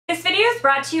is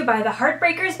brought to you by The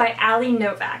Heartbreakers by Ali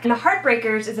Novak. And The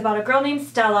Heartbreakers is about a girl named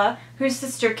Stella whose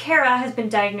sister Kara has been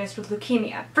diagnosed with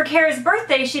leukemia. For Kara's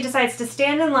birthday, she decides to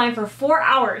stand in line for 4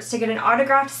 hours to get an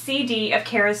autographed CD of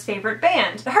Kara's favorite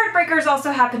band. The Heartbreakers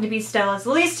also happen to be Stella's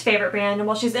least favorite band, and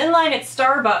while she's in line at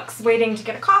Starbucks waiting to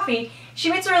get a coffee,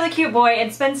 she meets a really cute boy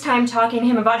and spends time talking to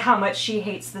him about how much she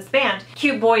hates this band.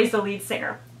 Cute boy is the lead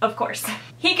singer, of course.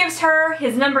 He gives her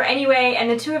his number anyway, and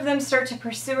the two of them start to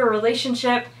pursue a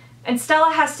relationship, and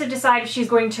Stella has to decide if she's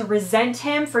going to resent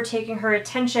him for taking her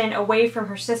attention away from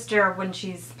her sister when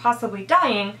she's possibly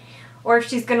dying, or if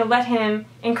she's going to let him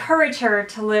encourage her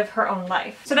to live her own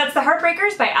life. So that's The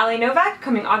Heartbreakers by Ali Novak,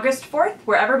 coming August 4th,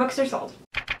 wherever books are sold.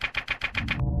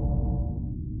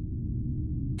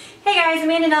 Hey guys,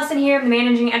 Amanda Nelson here, I'm the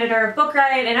managing editor of Book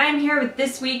Riot, and I'm here with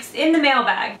this week's In the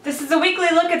Mailbag. This is a weekly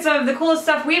look at some of the coolest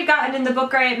stuff we've gotten in the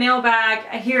Book Riot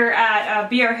mailbag here at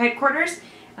BR headquarters,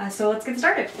 so let's get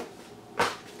started.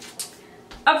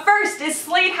 Up first is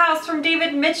Slate House from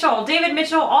David Mitchell. David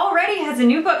Mitchell already has a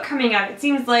new book coming out. It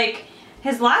seems like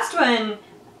his last one,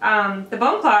 The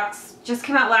Bone Clocks, just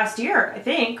came out last year, I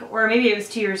think, or maybe it was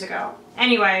 2 years ago.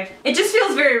 Anyway, it just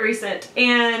feels very recent,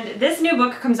 and this new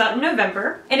book comes out in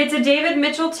November, and it's a David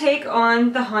Mitchell take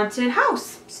on the haunted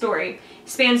house story. It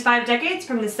spans 5 decades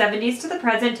from the 70s to the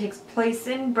present, takes place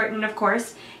in Britain, of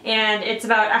course, and it's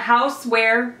about a house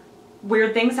where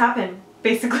weird things happen,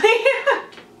 basically.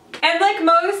 And like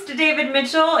most David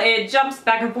Mitchell, it jumps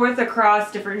back and forth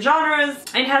across different genres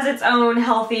and has its own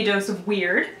healthy dose of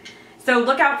weird. So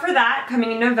look out for that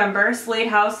coming in November, Slate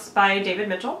House by David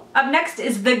Mitchell. Up next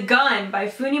is The Gun by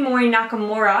Funimori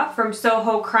Nakamura from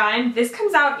Soho Crime. This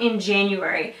comes out in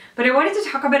January, but I wanted to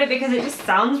talk about it because it just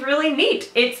sounds really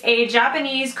neat. It's a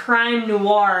Japanese crime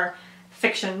noir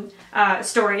fiction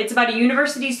story. It's about a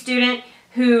university student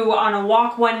who on a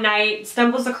walk one night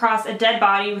stumbles across a dead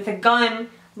body with a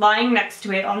gun lying next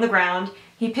to it on the ground.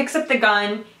 He picks up the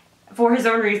gun for his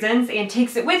own reasons and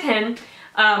takes it with him,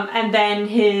 and then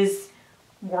his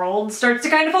world starts to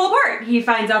kind of fall apart. He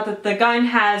finds out that the gun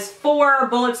has 4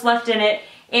 bullets left in it,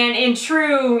 and in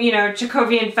true,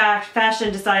 Chekhovian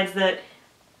fashion decides that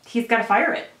he's got to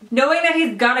fire it. Knowing that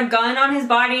he's got a gun on his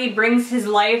body brings his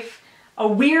life a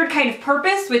weird kind of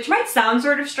purpose, which might sound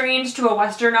sort of strange to a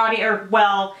Western audience, or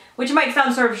well, which might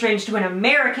sound sort of strange to an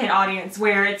American audience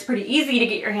where it's pretty easy to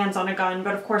get your hands on a gun,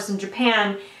 but of course in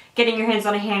Japan, getting your hands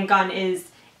on a handgun is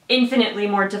infinitely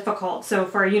more difficult. So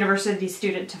for a university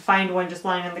student to find one just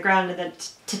lying on the ground and then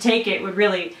to take it would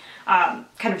really kind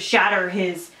of shatter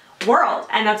his world,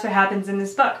 and that's what happens in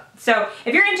this book. So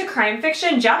if you're into crime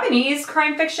fiction, Japanese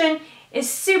crime fiction is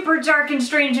super dark and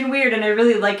strange and weird, and I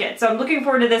really like it. So I'm looking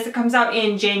forward to this. It comes out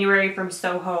in January from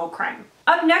Soho Crime.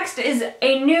 Up next is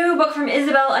a new book from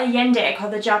Isabel Allende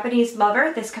called The Japanese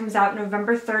Lover. This comes out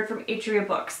November 3rd from Atria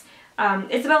Books.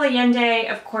 Isabel Allende,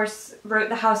 of course, wrote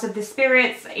The House of the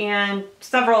Spirits and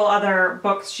several other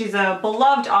books. She's a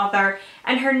beloved author,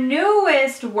 and her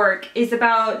newest work is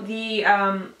about the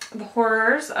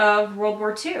horrors of World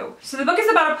War II. So the book is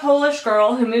about a Polish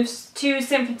girl who moves to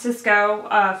San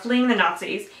Francisco, fleeing the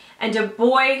Nazis, and a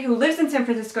boy who lives in San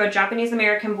Francisco, a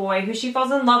Japanese-American boy who she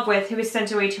falls in love with, who is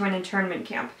sent away to an internment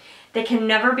camp. They can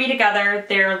never be together.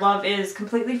 Their love is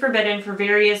completely forbidden for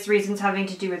various reasons having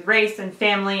to do with race and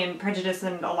family and prejudice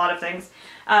and a lot of things.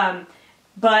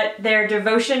 But their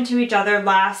devotion to each other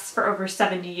lasts for over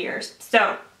 70 years.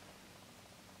 So,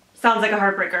 sounds like a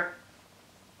heartbreaker.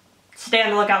 Stay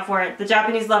on the lookout for it. The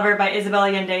Japanese Lover by Isabel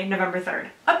Allende, November 3rd.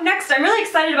 Up next, I'm really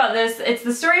excited about this. It's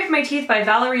The Story of My Teeth by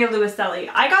Valeria Luiselli.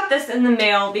 I got this in the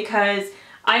mail because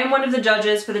I am one of the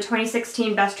judges for the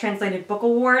 2016 Best Translated Book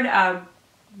Award,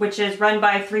 which is run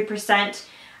by 3%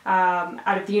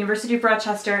 out of the University of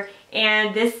Rochester,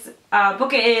 and this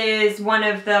book is one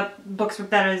of the books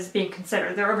that is being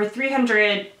considered. There are over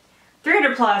 300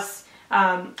 plus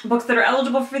books that are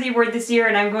eligible for the award this year,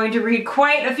 and I'm going to read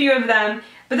quite a few of them.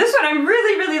 But this one I'm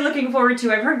really looking forward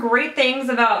to. I've heard great things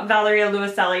about Valeria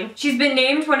Luiselli. She's been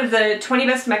named one of the 20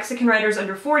 best Mexican writers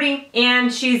under 40,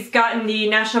 and she's gotten the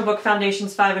National Book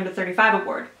Foundation's 5 Under 35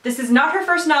 award. This is not her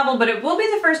first novel, but it will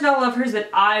be the first novel of hers that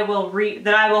I will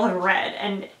have read,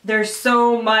 and there's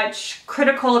so much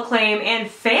critical acclaim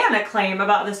and fan acclaim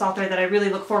about this author that I really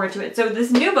look forward to it. So this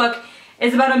new book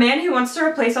is about a man who wants to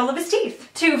replace all of his teeth.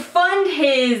 To fund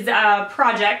his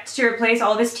project to replace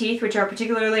all of his teeth, which are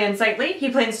particularly unsightly,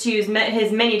 he plans to use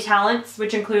his many talents,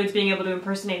 which includes being able to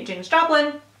impersonate Janis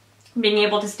Joplin, being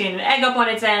able to stand an egg up on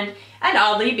its end, and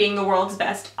oddly, being the world's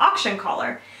best auction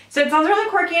caller. So it sounds really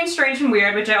quirky and strange and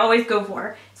weird, which I always go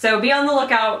for. So be on the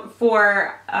lookout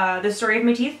for The Story of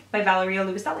My Teeth by Valeria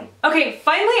Luiselli. Okay,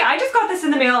 finally, I just got this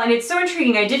in the mail and it's so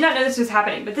intriguing. I did not know this was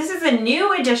happening, but this is a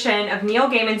new edition of Neil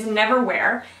Gaiman's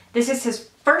Neverwhere. This is his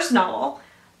first novel.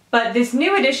 But this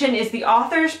new edition is the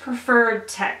author's preferred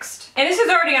text. And this is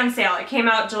already on sale. It came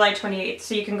out July 28th,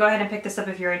 so you can go ahead and pick this up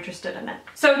if you're interested in it.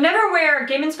 So Neverwhere,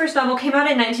 Gaiman's first novel, came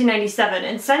out in 1997,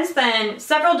 and since then,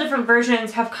 several different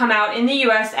versions have come out in the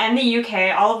US and the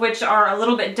UK, all of which are a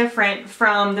little bit different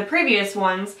from the previous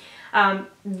ones.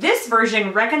 This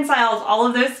version reconciles all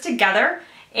of those together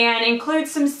and includes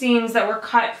some scenes that were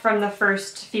cut from the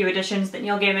first few editions that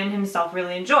Neil Gaiman himself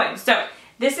really enjoyed. So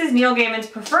this is Neil Gaiman's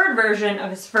preferred version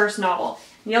of his first novel.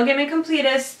 Neil Gaiman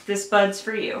Completist, this bud's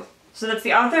for you. So that's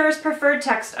the author's preferred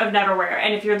text of Neverwhere,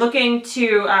 and if you're looking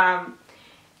to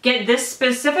get this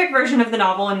specific version of the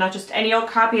novel and not just any old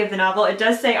copy of the novel, it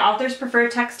does say author's preferred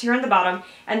text here on the bottom,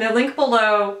 and the link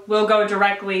below will go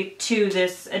directly to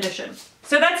this edition.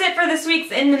 So that's it for this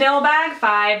week's In the Mailbag,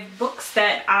 5 books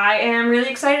that I am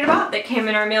really excited about that came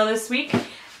in our mail this week.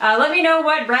 Let me know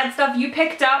what rad stuff you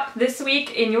picked up this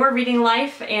week in your reading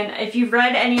life, and if you've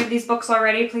read any of these books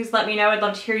already, please let me know. I'd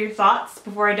love to hear your thoughts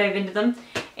before I dive into them,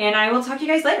 and I will talk to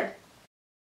you guys later.